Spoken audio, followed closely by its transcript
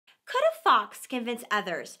Could a fox convince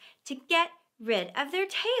others to get rid of their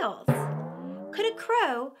tails? Could a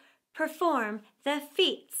crow perform the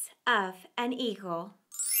feats of an eagle?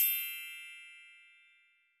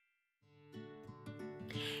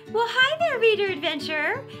 Well, hi there, reader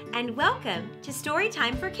adventurer, and welcome to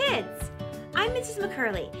Storytime for Kids. I'm Mrs.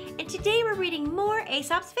 McCurley, and today we're reading more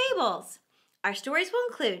Aesop's Fables. Our stories will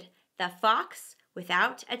include The Fox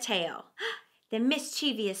Without a Tail, The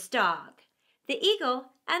Mischievous Dog, The Eagle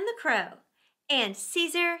and the Crow, and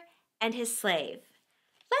Caesar and his Slave.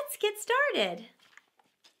 Let's get started.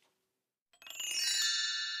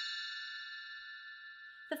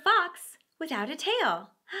 The Fox Without a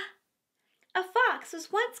Tail. A fox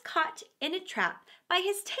was once caught in a trap by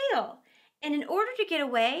his tail, and in order to get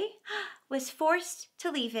away, was forced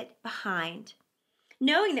to leave it behind.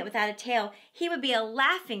 Knowing that without a tail, he would be a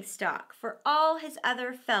laughingstock for all his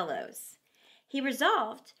other fellows, he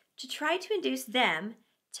resolved to try to induce them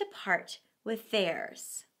to part with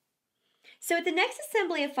theirs. So at the next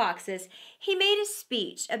assembly of foxes, he made a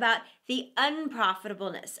speech about the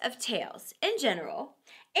unprofitableness of tails in general,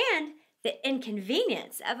 and the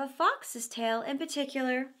inconvenience of a fox's tail in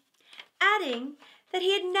particular, adding that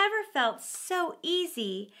he had never felt so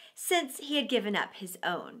easy since he had given up his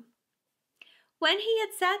own. When he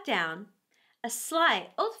had sat down, a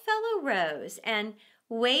sly old fellow rose and,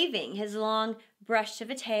 waving his long brush of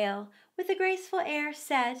a tail with a graceful air,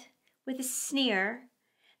 said, with a sneer,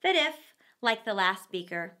 that if, like the last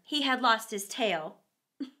speaker, he had lost his tail,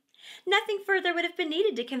 nothing further would have been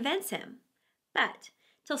needed to convince him. But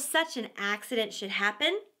till such an accident should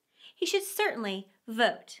happen, he should certainly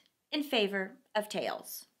vote in favor of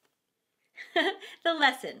tails. The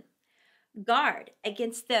lesson: guard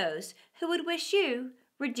against those who would wish you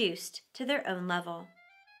reduced to their own level.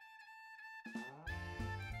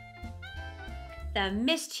 The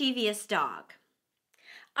Mischievous Dog.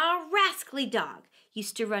 A rascally dog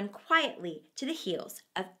used to run quietly to the heels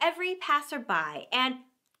of every passerby and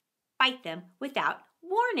bite them without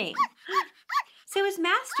warning. So his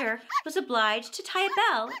master was obliged to tie a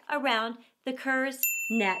bell around the cur's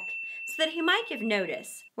neck so that he might give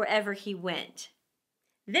notice wherever he went.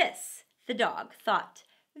 This the dog thought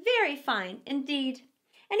very fine indeed,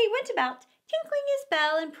 and he went about tinkling his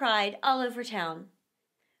bell in pride all over town.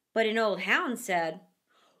 But an old hound said,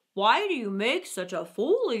 "Why do you make such a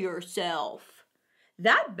fool of yourself?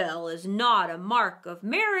 That bell is not a mark of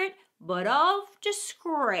merit, but of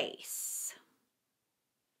disgrace."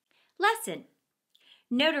 Lesson: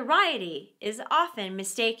 notoriety is often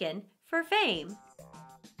mistaken for fame.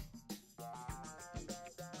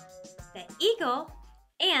 The Eagle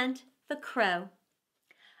and the Crow.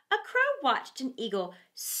 A crow watched an eagle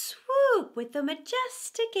swoop with a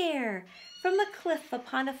majestic air from a cliff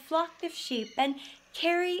upon a flock of sheep and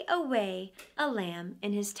carry away a lamb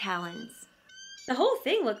in his talons. The whole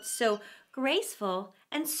thing looked so graceful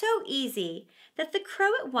and so easy that the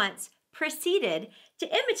crow at once proceeded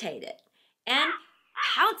to imitate it, and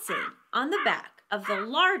pouncing on the back of the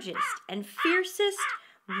largest and fiercest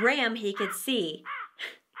ram he could see,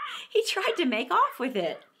 he tried to make off with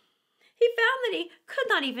it. He found that he could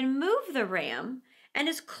not even move the ram, and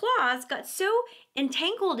his claws got so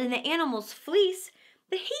entangled in the animal's fleece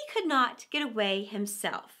that he could not get away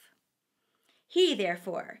himself. He,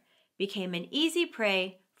 therefore, became an easy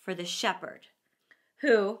prey for the shepherd,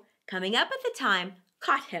 who, coming up at the time,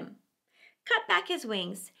 caught him, cut back his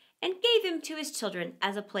wings, and gave him to his children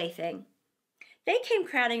as a plaything. They came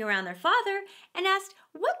crowding around their father and asked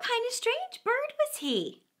what kind of strange bird was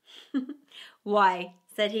he. "Why,"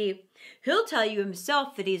 said he, "he'll tell you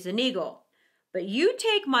himself that he's an eagle, but you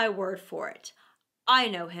take my word for it, I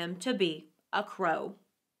know him to be a crow."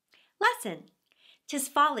 Lesson: 'tis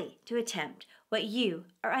folly to attempt what you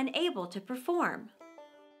are unable to perform.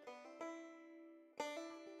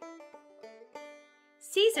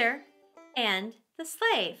 Caesar and the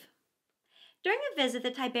Slave. During a visit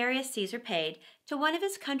that Tiberius Caesar paid to one of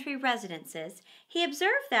his country residences, he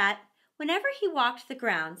observed that, whenever he walked the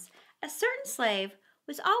grounds, a certain slave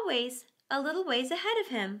was always a little ways ahead of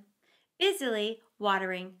him, busily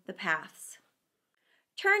watering the paths.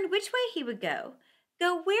 Turned which way he would go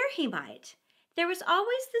where he might, there was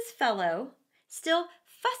always this fellow still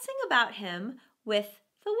fussing about him with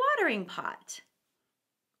the watering pot.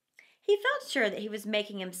 He felt sure that he was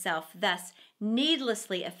making himself thus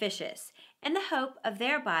needlessly officious in the hope of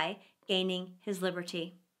thereby gaining his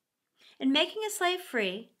liberty. In making a slave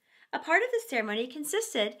free, a part of the ceremony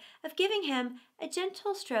consisted of giving him a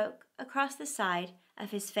gentle stroke across the side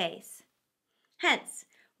of his face. Hence,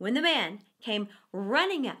 when the man came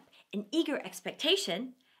running up in eager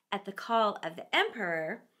expectation at the call of the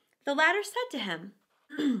emperor, the latter said to him,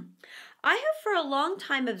 I have for a long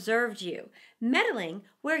time observed you, meddling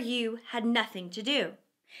where you had nothing to do,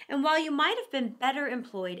 and while you might have been better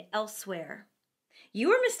employed elsewhere.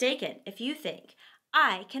 You are mistaken if you think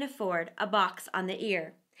I can afford a box on the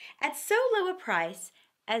ear at so low a price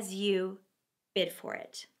as you bid for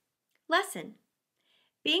it. Lesson: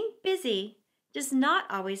 being busy does not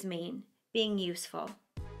always mean being useful.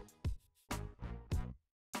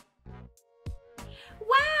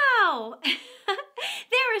 Wow!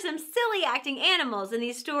 There are some silly acting animals in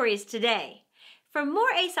these stories today. For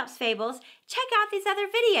more Aesop's Fables, check out these other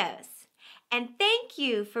videos. And thank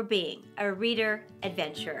you for being a reader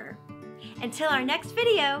adventurer. Until our next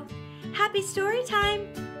video, happy story time!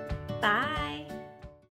 Bye!